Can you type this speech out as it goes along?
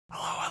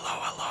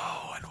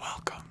Hello, and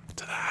welcome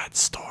to the hat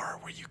store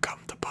where you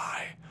come to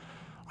buy.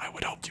 I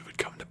would hope you would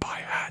come to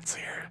buy hats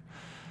here.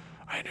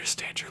 I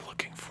understand you're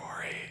looking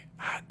for a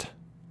hat.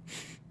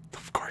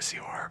 Of course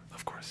you are.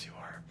 Of course you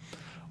are.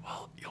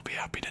 Well, you'll be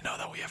happy to know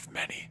that we have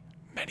many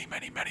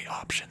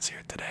options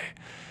here today.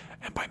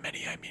 And by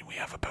many, I mean we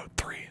have about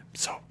 3.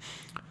 So,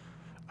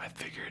 I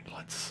figured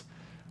let's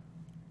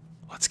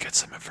get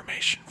some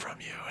information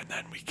from you, and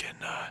then we can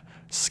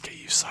just get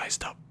you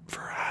sized up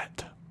for a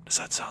hat. Does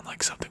that sound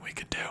like something we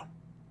can do?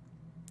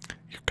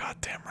 You're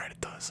goddamn right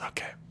it does.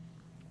 Okay.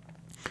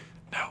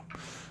 Now,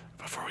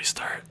 before we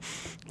start,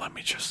 let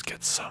me just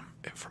get some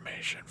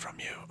information from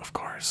you, of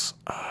course.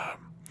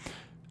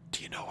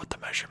 Do you know what the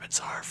measurements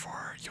are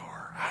for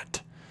your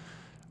hat?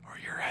 Or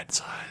your head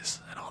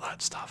size and all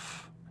that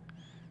stuff?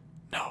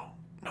 No,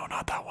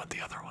 not that one,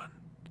 the other one.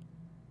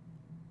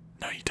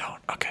 No, you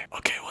don't. Okay,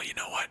 well, you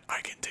know what?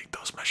 I can take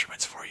those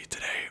measurements for you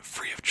today,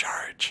 free of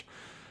charge.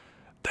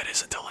 That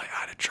is until I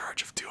add a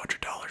charge of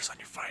 $200 on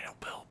your final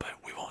bill, but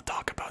we won't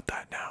talk about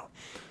that now.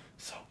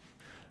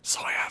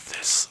 So I have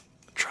this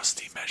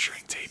trusty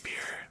measuring tape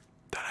here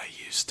that I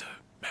use to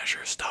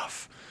measure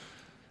stuff.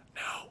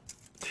 Now,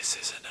 this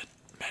isn't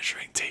a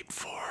measuring tape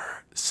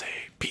for,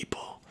 say,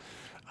 people,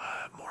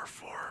 more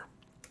for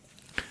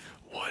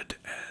wood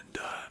and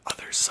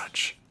other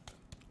such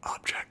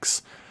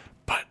objects,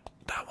 but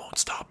that won't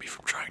stop me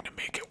from trying to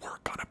make it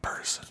work on a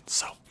person.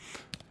 So,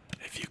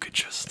 if you could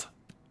just,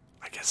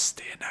 I guess,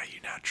 stand how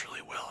you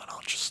naturally will, and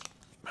I'll just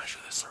measure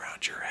this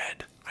around your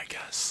head, I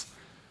guess.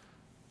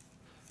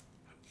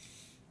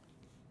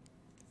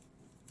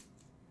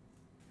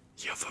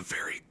 You have a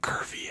very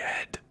curvy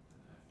head.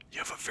 You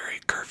have a very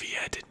curvy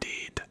head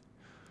indeed.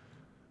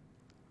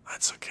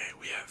 That's okay.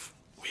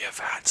 We have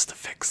hats to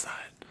fix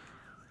that.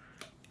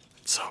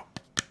 So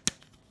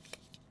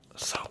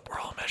we're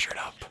all measured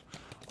up.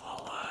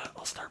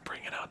 I'll start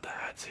bringing out the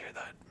hats here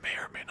that may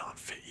or may not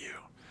fit you.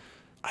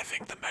 I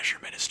think the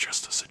measurement is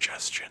just a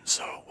suggestion,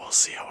 so we'll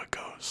see how it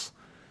goes.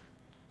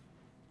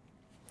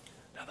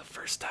 Now the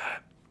first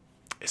hat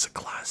is a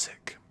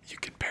classic. You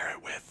can pair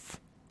it with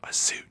a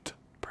suit,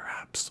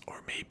 perhaps,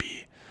 or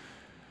maybe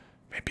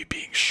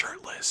being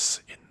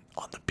shirtless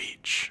on the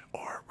beach,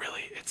 or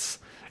really it's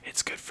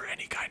good for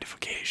any kind of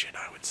occasion,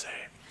 I would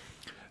say.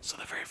 So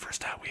the very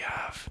first hat we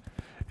have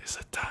is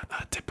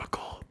a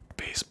typical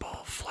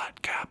baseball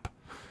flat cap.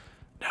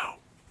 Now,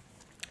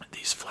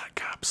 these flat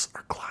caps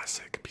are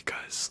classic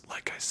because,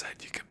 like I said,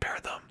 you can pair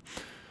them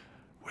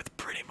with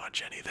pretty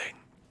much anything.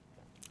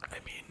 I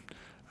mean,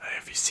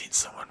 have you seen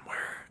someone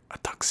wear a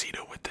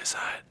tuxedo with this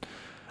hat?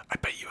 I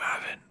bet you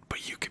haven't,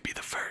 but you could be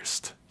the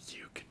first.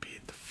 You could be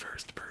the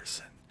first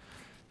person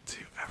to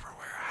ever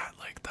wear a hat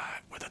like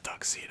that with a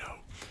tuxedo.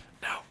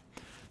 Now,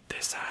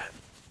 this hat,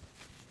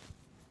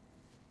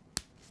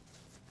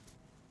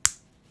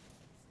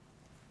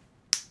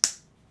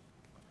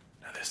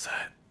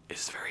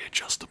 is very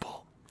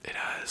adjustable. It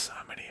has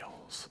how many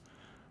holes?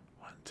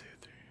 1, 2,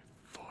 3,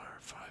 4,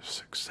 5,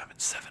 6, 7,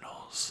 7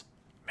 holes.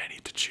 Many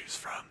to choose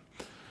from.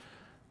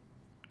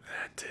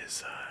 That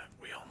is,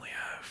 we only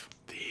have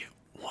the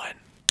one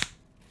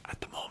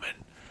at the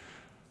moment.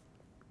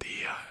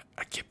 The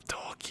Équipe de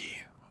hockey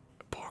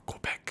pour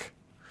Quebec,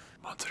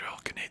 Montreal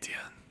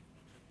Canadien,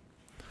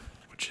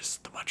 which is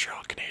the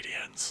Montreal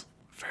Canadiens.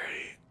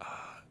 Very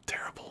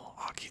terrible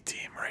hockey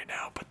team right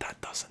now, but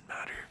that doesn't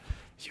matter.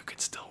 You can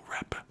still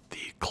rep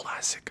the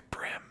classic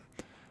brim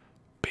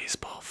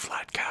baseball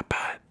flat cap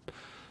hat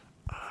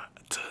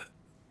to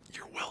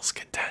your will's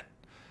content.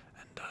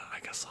 And I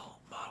guess I'll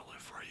model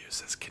it for you. It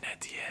says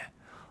Canadien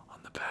on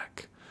the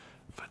back,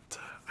 but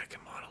I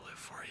can model it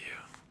for you.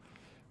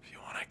 If you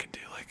want, I can do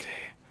like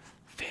a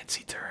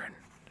fancy turn,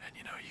 and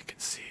you can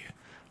see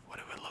what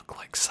it would look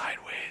like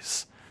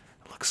sideways.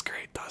 It looks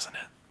great, doesn't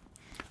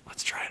it?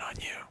 Let's try it on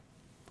you.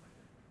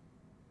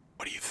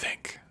 What do you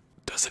think?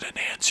 Does it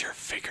enhance your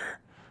figure?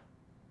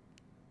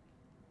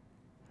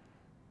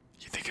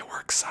 You think it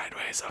works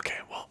sideways? Okay,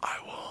 well, I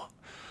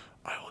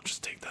will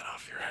just take that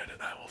off your head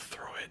and I will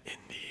throw it in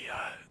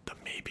the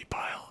maybe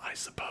pile, I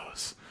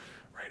suppose,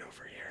 right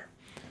over here.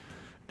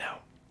 Now,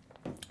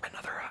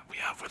 another hat we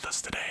have with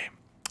us today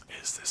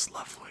is this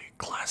lovely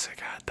classic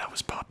hat that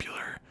was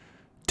popular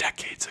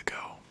decades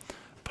ago,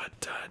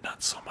 but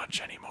not so much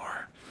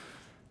anymore.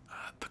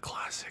 The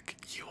classic,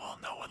 you all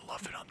know and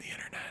love it on the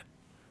internet.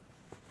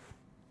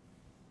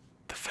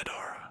 The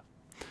fedora.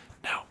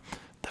 Now,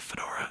 the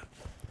fedora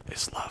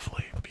is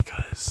lovely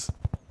because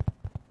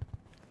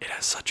it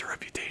has such a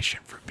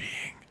reputation for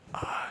being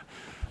a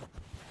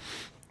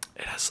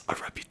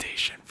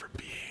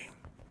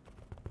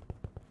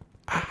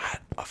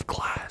hat of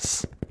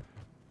class.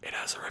 It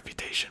has a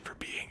reputation for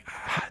being a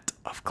hat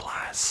of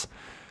class.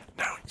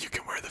 Now, you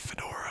can wear the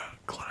fedora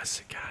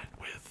classic hat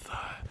with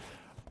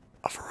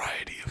a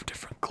variety of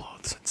different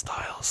clothes and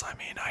styles. I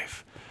mean,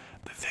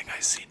 the thing I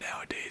see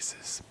nowadays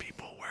is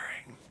people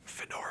wearing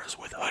fedoras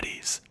with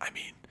hoodies. I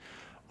mean,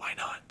 why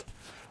not?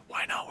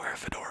 Why not wear a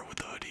fedora with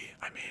a hoodie?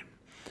 I mean,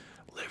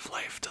 live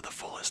life to the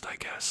fullest, I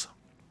guess.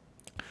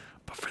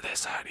 But for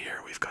this hat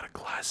here, we've got a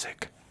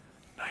classic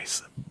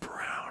nice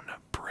brown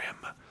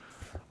brim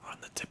on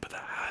the tip of the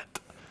hat,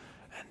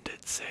 and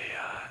it's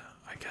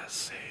I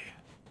guess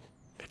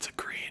it's a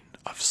green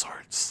of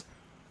sorts.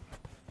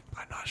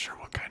 I'm not sure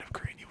what kind of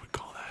green you would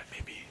call that.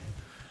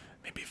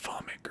 Maybe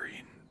vomit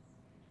green.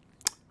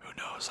 Who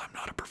knows? I'm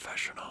not a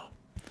professional.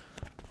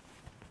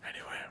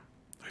 Anyway,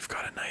 we've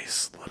got a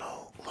nice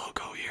little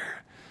logo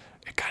here.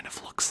 It kind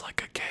of looks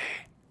like a K,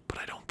 but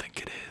I don't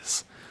think it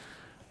is,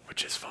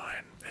 which is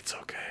fine. It's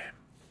okay.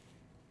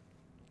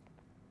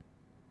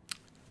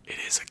 It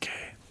is a K.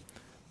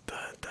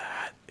 The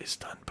hat is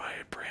done by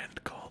a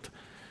brand called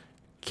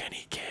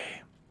Kenny K.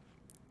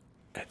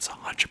 It's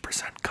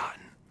 100%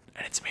 cotton,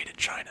 and it's made in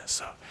China,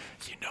 so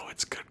you know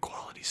it's good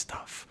quality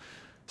stuff.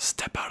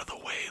 Step out of the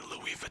way,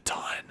 Louis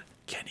Vuitton.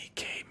 Kenny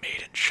K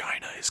made in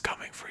China is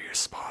coming for your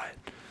spot.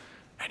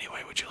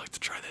 Anyway, would you like to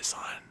try this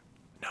on?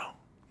 No?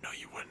 No,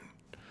 you wouldn't.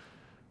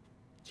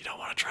 You don't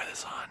want to try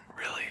this on?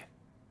 Really?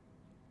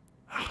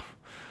 Oh,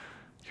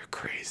 you're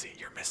crazy.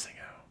 You're missing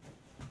out.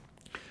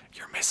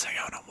 You're missing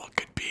out on what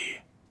could be.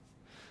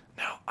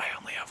 Now, I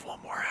only have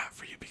one more hat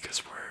for you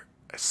because we're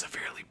a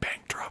severely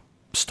bankrupt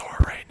store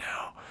right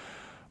now.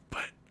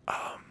 But,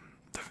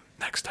 the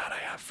next hat I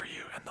have for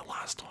you, and the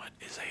last one,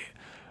 is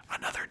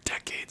another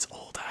decades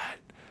old hat.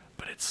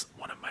 But it's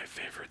one of my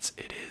favorites.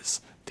 It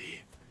is the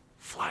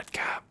flat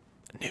cap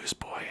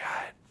newsboy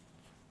hat.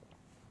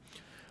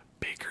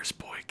 Baker's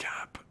boy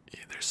cap.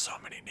 Yeah, there's so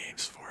many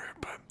names for it,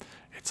 but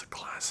it's a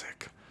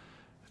classic.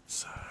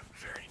 It's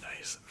very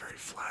nice, very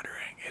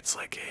flattering. It's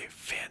like a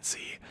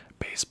fancy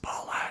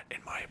baseball hat,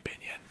 in my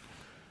opinion.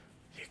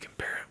 You can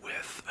pair it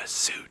with a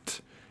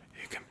suit.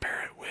 You can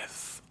pair it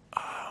with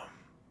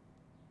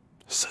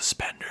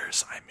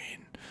suspenders. I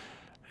mean,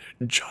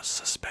 just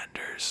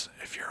suspenders.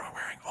 If you're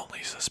wearing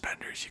only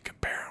suspenders, you can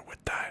pair it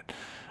with that.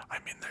 I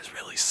mean, there's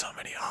really so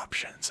many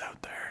options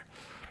out there.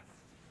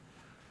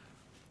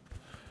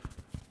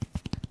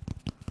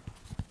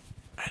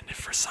 And if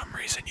for some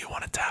reason you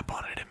want to tap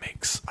on it, it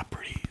makes a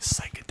pretty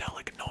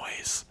psychedelic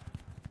noise.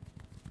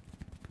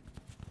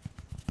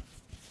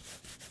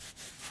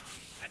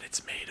 And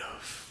it's made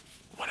of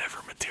whatever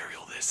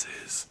material this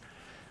is.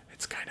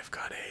 It's kind of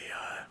got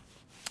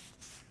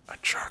a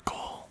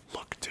charcoal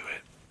look to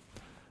it.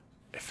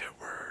 If it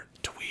were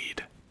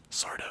tweed,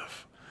 sort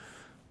of.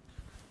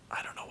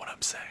 I don't know what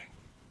I'm saying.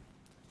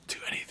 Do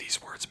any of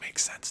these words make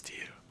sense to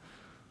you?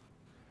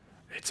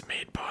 It's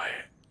made by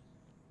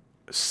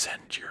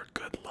Send Your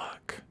Good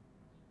Luck.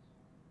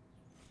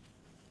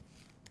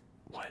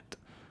 What?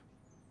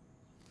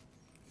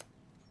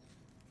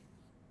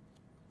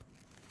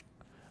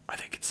 I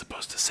think it's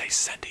supposed to say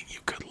sending you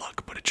good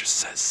luck, but it just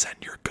says send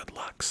your good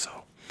luck,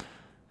 so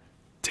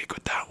take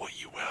with that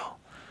what you will.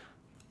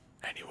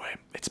 Anyway,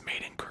 it's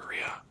made in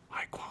Korea,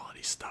 high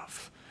quality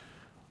stuff.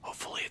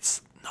 Hopefully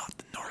it's not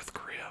North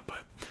Korea,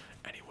 but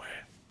anyway.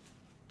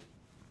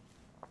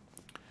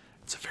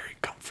 It's a very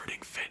comforting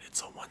fit.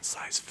 It's a one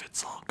size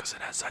fits all because it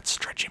has that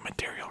stretchy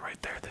material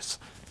right there. This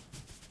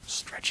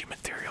stretchy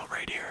material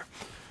right here.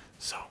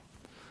 So,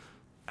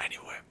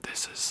 anyway,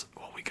 this is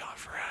what we got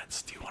for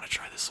hats. Do you want to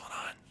try this one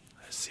on?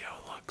 Let's see how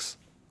it looks.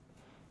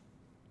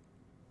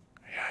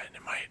 Yeah, and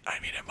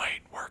it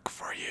might work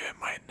for you. It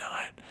might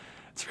not.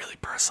 It's really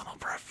personal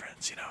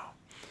preference, you know.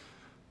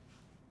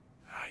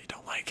 You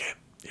don't like it.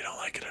 You don't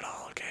like it at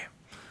all, okay?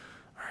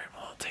 Alright,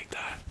 well, I'll take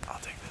that. I'll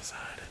take this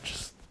hat and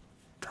just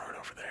throw it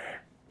over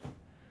there.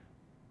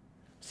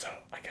 So,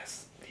 I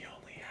guess the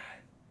only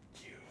hat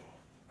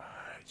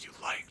you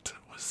liked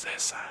was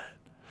this hat.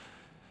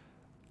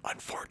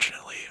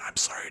 Unfortunately, I'm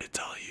sorry to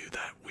tell you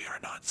that we are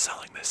not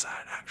selling this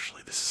hat.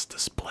 Actually, this is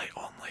display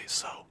only,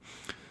 so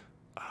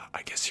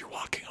I guess you're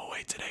walking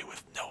away today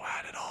with no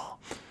hat at all.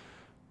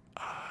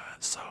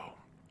 So,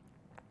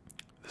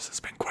 this has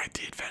been quite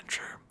the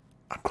adventure.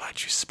 I'm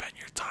glad you spent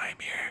your time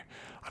here.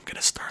 I'm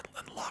gonna start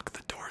and lock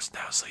the doors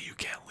now so you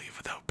can't leave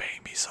without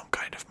paying me some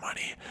kind of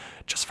money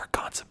just for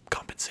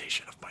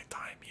compensation of my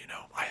time, you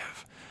know. I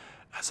have,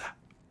 as a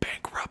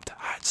bankrupt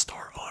hat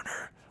store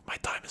owner, my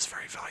time is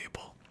very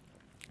valuable.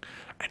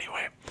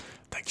 Anyway,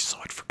 thank you so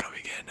much for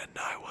coming in, and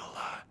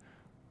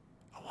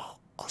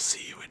I'll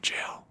see you in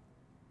jail.